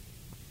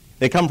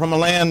 They come from a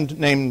land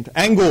named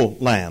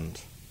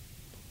Angleland."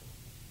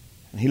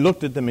 And he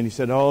looked at them and he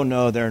said, "Oh,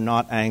 no, they're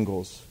not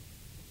Angles.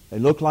 They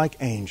look like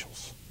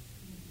angels.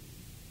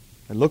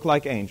 They look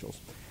like angels."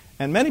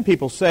 And many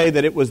people say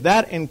that it was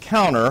that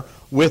encounter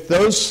with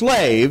those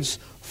slaves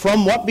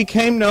from what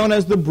became known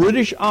as the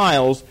British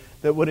Isles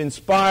that would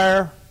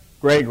inspire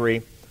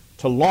Gregory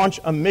to launch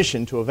a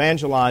mission to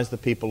evangelize the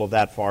people of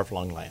that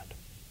far-flung land.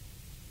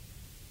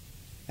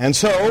 And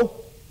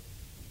so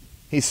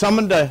he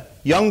summoned a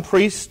young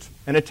priest,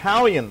 an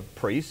Italian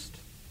priest,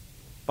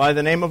 by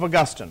the name of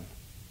Augustine,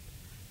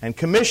 and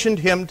commissioned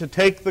him to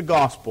take the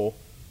gospel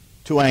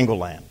to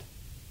Angleland,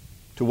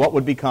 to what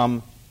would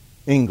become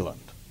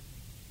England.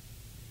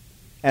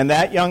 And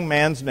that young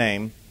man's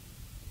name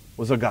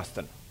was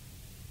Augustine.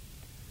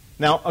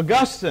 Now,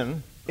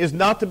 Augustine is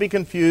not to be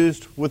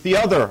confused with the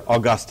other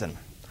Augustine,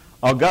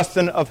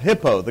 Augustine of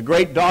Hippo, the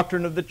great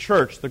doctrine of the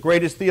church, the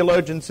greatest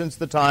theologian since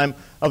the time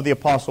of the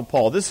Apostle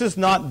Paul. This is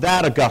not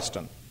that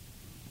Augustine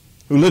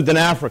who lived in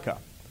Africa.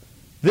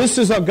 This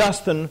is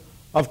Augustine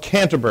of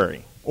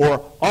Canterbury,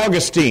 or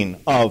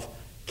Augustine of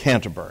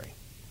Canterbury.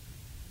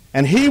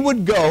 And he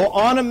would go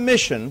on a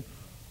mission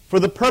for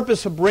the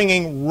purpose of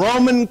bringing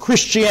Roman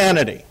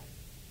Christianity.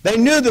 They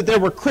knew that there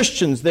were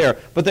Christians there,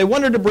 but they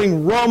wanted to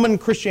bring Roman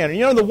Christianity.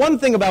 You know, the one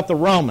thing about the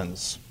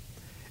Romans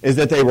is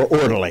that they were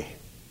orderly.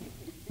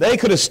 They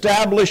could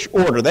establish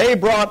order. They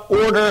brought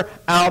order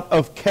out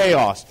of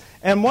chaos.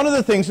 And one of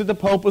the things that the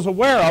Pope was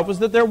aware of was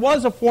that there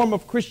was a form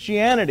of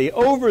Christianity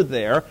over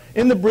there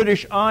in the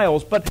British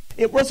Isles, but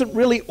it wasn't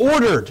really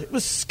ordered. It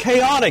was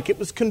chaotic. It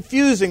was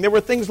confusing. There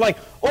were things like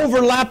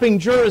overlapping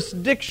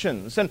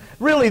jurisdictions. And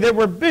really, there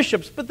were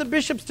bishops, but the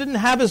bishops didn't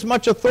have as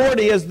much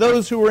authority as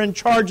those who were in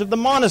charge of the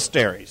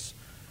monasteries.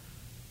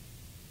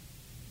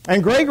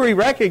 And Gregory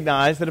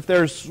recognized that if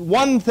there's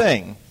one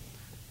thing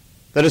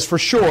that is for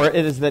sure,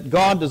 it is that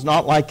God does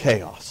not like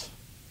chaos.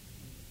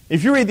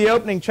 If you read the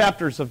opening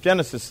chapters of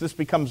Genesis, this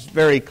becomes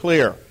very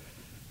clear.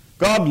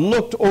 God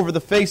looked over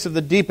the face of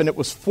the deep, and it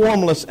was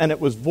formless and it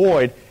was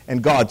void,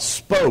 and God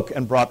spoke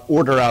and brought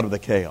order out of the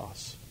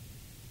chaos.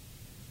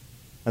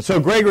 And so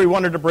Gregory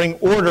wanted to bring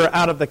order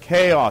out of the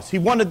chaos. He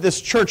wanted this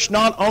church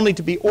not only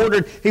to be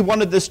ordered, he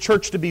wanted this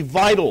church to be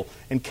vital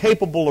and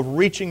capable of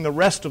reaching the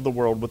rest of the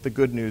world with the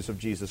good news of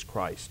Jesus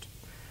Christ.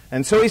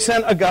 And so he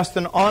sent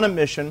Augustine on a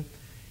mission.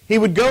 He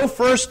would go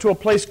first to a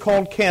place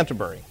called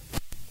Canterbury,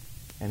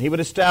 and he would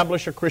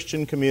establish a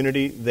Christian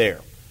community there.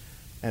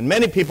 And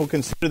many people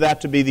consider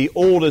that to be the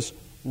oldest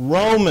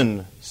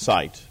Roman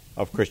site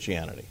of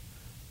Christianity.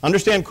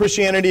 Understand,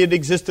 Christianity had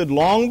existed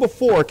long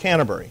before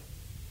Canterbury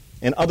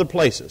in other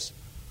places.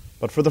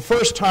 But for the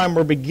first time,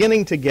 we're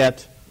beginning to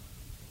get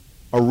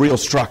a real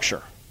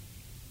structure.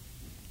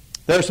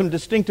 There are some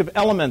distinctive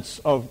elements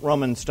of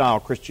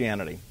Roman-style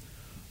Christianity.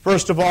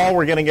 First of all,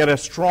 we're going to get a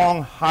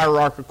strong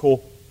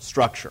hierarchical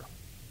structure.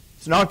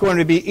 It's not going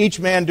to be each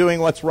man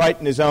doing what's right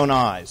in his own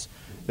eyes.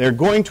 They're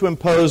going to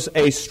impose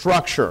a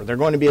structure. They're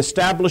going to be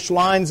established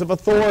lines of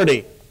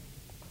authority.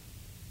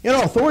 You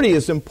know, authority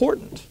is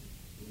important.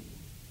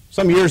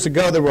 Some years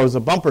ago, there was a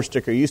bumper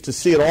sticker. You used to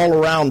see it all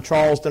around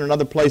Charleston and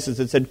other places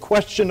that said,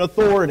 "Question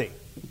authority."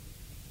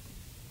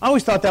 I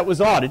always thought that was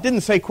odd. It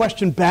didn't say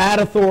question bad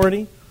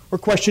authority, or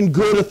question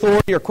good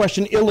authority, or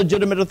question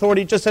illegitimate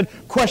authority. It just said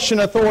question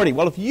authority.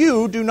 Well, if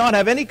you do not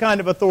have any kind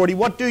of authority,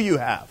 what do you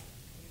have?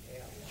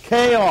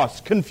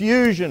 Chaos,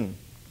 confusion.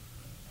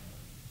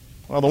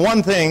 Well, the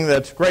one thing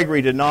that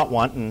Gregory did not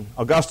want and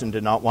Augustine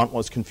did not want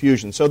was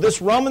confusion. So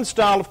this Roman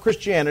style of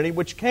Christianity,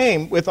 which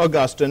came with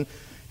Augustine,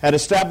 had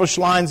established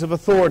lines of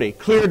authority,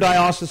 clear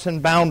diocesan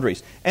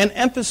boundaries, and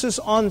emphasis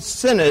on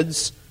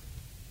synods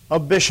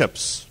of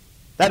bishops.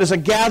 That is a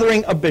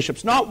gathering of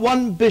bishops, not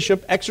one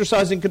bishop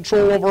exercising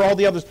control over all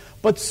the others,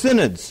 but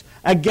synods,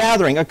 a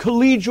gathering, a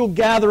collegial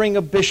gathering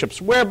of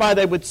bishops, whereby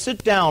they would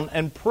sit down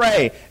and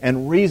pray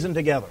and reason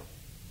together.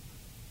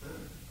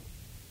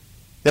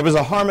 There was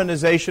a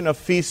harmonization of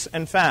feasts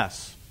and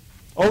fasts.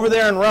 Over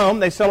there in Rome,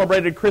 they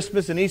celebrated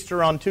Christmas and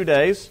Easter on 2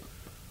 days.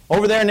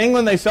 Over there in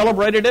England, they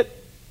celebrated it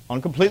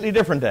on completely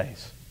different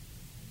days.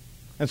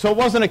 And so it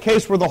wasn't a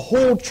case where the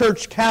whole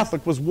church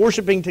Catholic was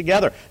worshiping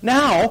together.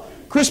 Now,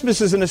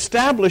 Christmas is an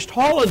established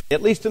holiday,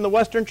 at least in the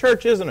Western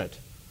Church, isn't it?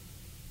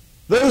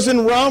 Those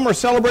in Rome are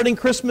celebrating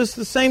Christmas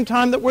the same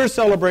time that we're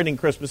celebrating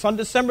Christmas, on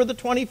December the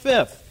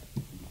 25th.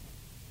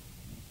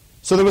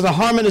 So there was a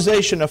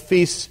harmonization of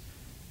feasts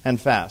and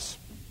fasts.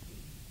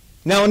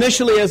 Now,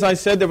 initially, as I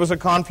said, there was a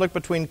conflict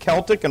between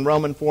Celtic and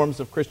Roman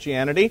forms of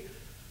Christianity.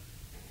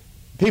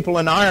 People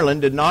in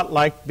Ireland did not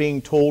like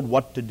being told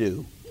what to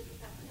do.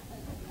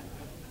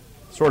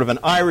 Sort of an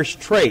Irish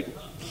trait.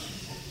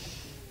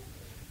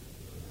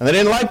 And they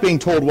didn't like being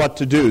told what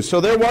to do.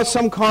 So there was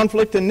some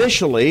conflict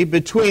initially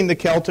between the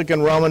Celtic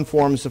and Roman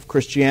forms of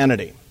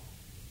Christianity.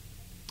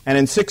 And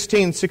in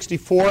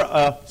 1664,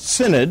 a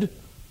synod,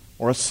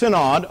 or a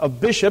synod of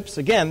bishops,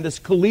 again, this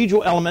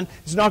collegial element,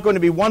 is not going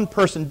to be one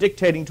person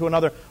dictating to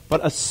another,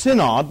 but a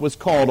synod was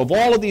called of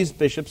all of these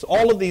bishops,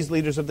 all of these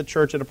leaders of the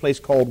church at a place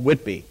called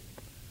Whitby.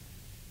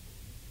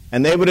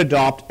 And they would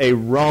adopt a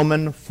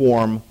Roman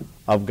form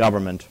of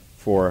government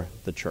for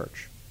the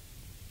church.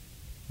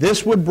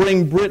 This would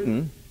bring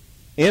Britain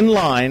in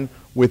line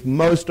with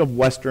most of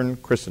Western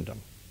Christendom.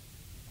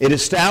 It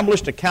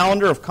established a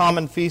calendar of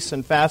common feasts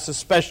and fasts,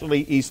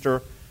 especially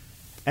Easter,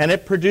 and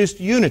it produced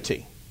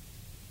unity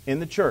in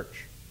the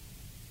church,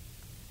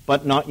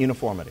 but not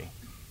uniformity.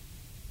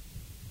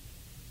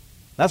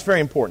 That's very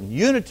important.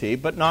 Unity,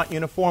 but not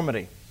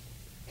uniformity.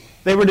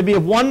 They were to be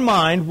of one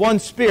mind, one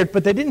spirit,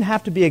 but they didn't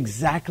have to be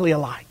exactly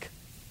alike.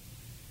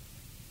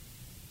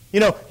 You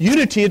know,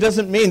 unity, it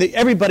doesn't mean that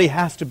everybody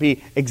has to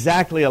be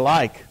exactly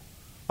alike,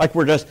 like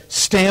we're just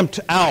stamped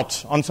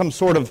out on some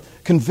sort of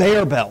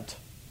conveyor belt.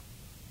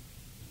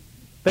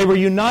 They were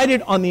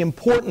united on the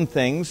important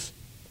things,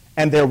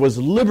 and there was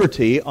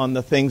liberty on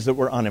the things that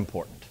were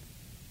unimportant.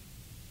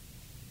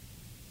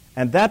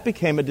 And that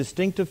became a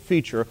distinctive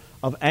feature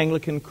of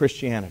Anglican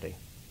Christianity.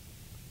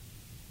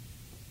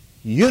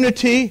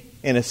 Unity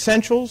in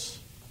essentials,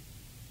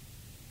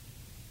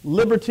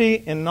 liberty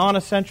in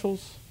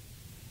non-essentials,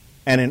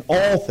 and in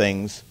all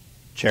things,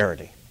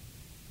 charity.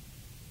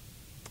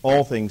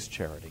 All things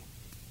charity.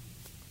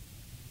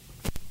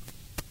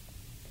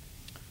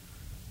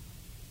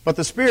 But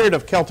the spirit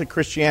of Celtic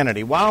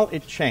Christianity, while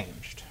it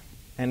changed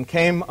and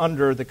came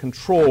under the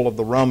control of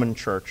the Roman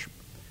Church,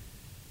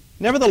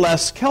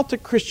 nevertheless,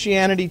 Celtic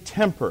Christianity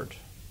tempered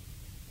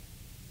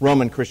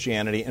Roman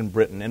Christianity in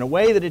Britain in a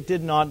way that it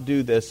did not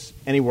do this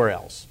anywhere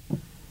else.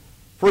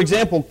 For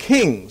example,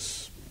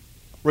 kings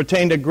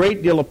retained a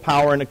great deal of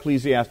power in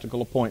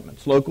ecclesiastical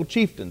appointments. Local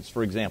chieftains,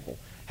 for example,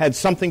 had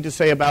something to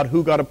say about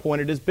who got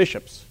appointed as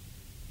bishops.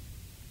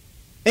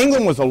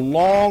 England was a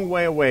long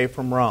way away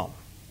from Rome.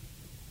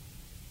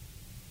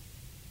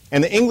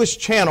 And the English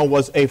Channel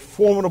was a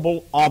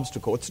formidable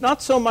obstacle. It's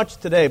not so much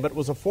today, but it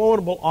was a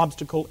formidable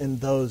obstacle in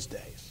those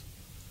days.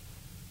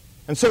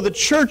 And so the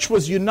church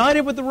was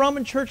united with the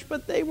Roman Church,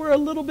 but they were a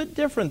little bit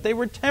different. They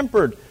were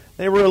tempered.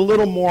 They were a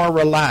little more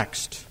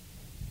relaxed.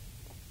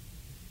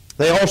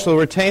 They also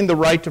retained the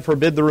right to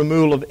forbid the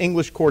removal of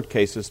English court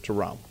cases to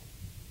Rome.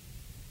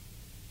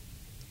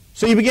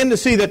 So you begin to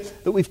see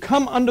that we've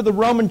come under the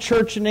Roman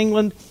Church in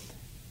England,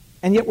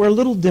 and yet we're a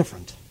little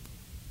different.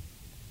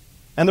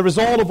 And the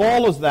result of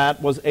all of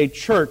that was a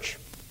church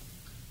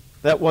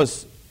that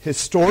was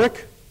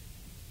historic,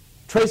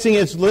 tracing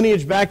its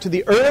lineage back to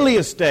the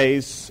earliest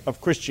days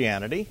of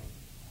Christianity,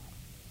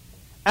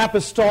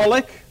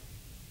 apostolic.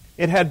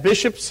 It had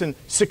bishops in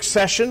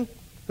succession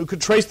who could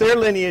trace their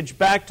lineage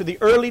back to the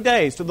early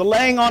days, to the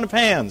laying on of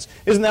hands.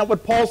 Isn't that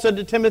what Paul said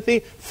to Timothy?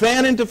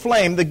 Fan into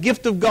flame the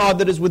gift of God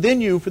that is within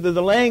you for the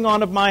laying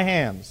on of my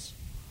hands.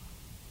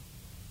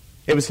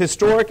 It was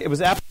historic, it was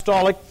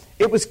apostolic,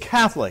 it was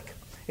Catholic.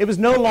 It was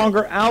no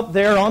longer out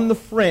there on the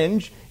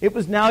fringe. It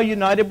was now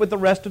united with the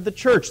rest of the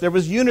church. There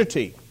was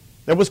unity.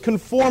 There was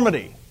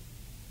conformity.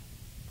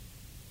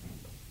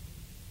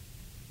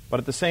 But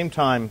at the same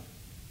time,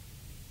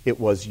 it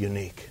was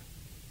unique.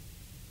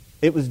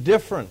 It was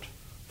different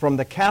from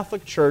the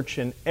Catholic Church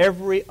in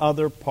every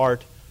other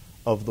part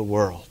of the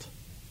world.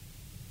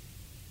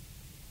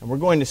 And we're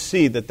going to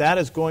see that that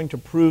is going to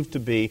prove to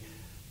be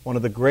one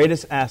of the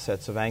greatest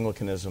assets of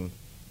Anglicanism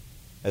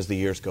as the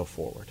years go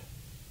forward.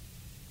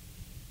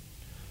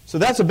 So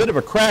that's a bit of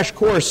a crash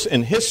course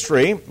in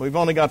history. We've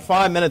only got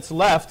 5 minutes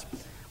left.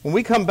 When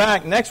we come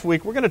back next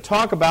week, we're going to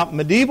talk about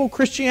medieval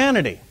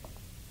Christianity.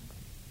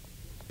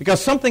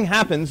 Because something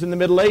happens in the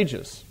Middle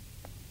Ages.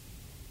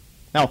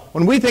 Now,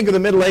 when we think of the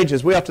Middle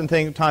Ages, we often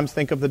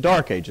think of the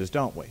Dark Ages,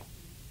 don't we?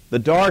 The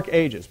Dark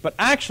Ages. But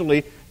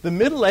actually, the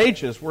Middle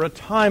Ages were a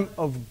time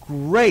of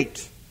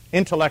great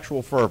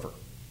intellectual fervor.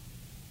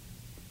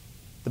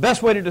 The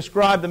best way to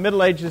describe the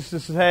Middle Ages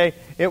is to say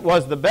it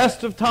was the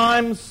best of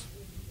times,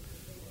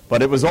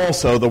 but it was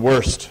also the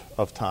worst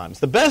of times.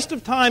 The best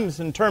of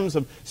times in terms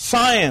of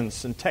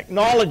science and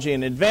technology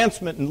and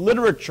advancement in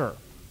literature,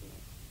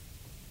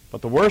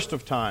 but the worst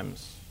of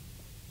times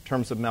in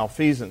terms of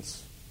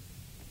malfeasance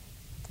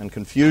and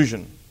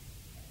confusion.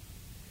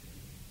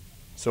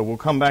 So we'll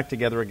come back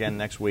together again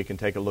next week and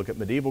take a look at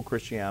medieval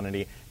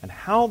Christianity and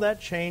how that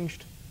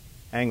changed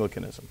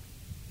Anglicanism.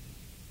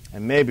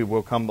 And maybe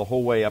we'll come the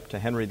whole way up to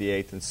Henry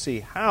VIII and see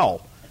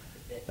how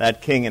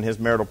that king and his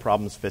marital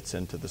problems fits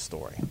into the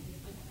story.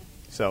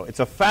 So it's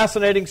a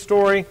fascinating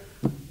story.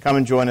 Come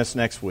and join us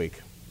next week.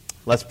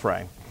 Let's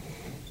pray.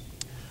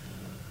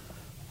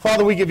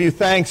 Father, we give you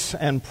thanks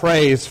and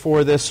praise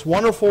for this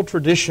wonderful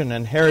tradition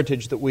and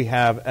heritage that we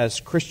have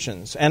as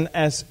Christians and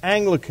as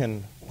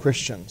Anglican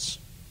Christians.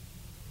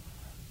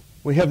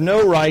 We have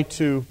no right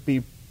to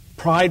be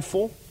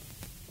prideful,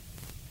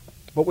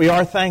 but we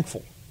are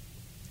thankful.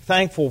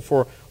 Thankful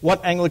for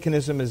what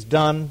Anglicanism has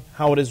done,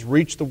 how it has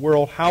reached the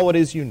world, how it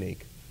is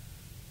unique.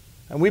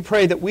 And we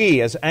pray that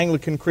we, as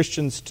Anglican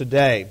Christians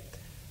today,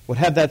 would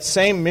have that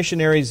same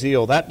missionary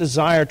zeal, that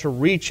desire to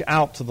reach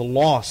out to the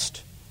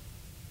lost.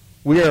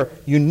 We are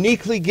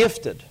uniquely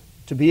gifted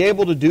to be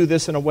able to do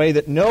this in a way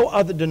that no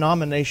other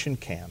denomination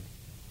can.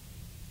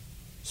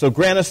 So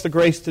grant us the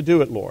grace to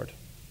do it, Lord.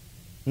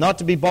 Not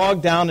to be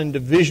bogged down in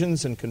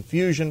divisions and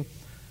confusion,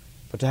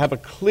 but to have a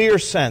clear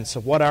sense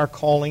of what our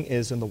calling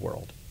is in the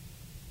world.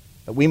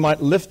 That we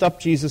might lift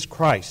up Jesus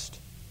Christ,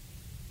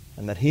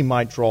 and that He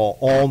might draw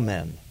all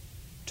men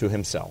to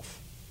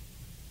Himself.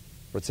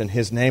 For it's in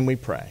His name we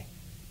pray.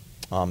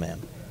 Amen.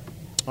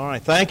 All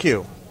right, thank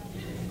you.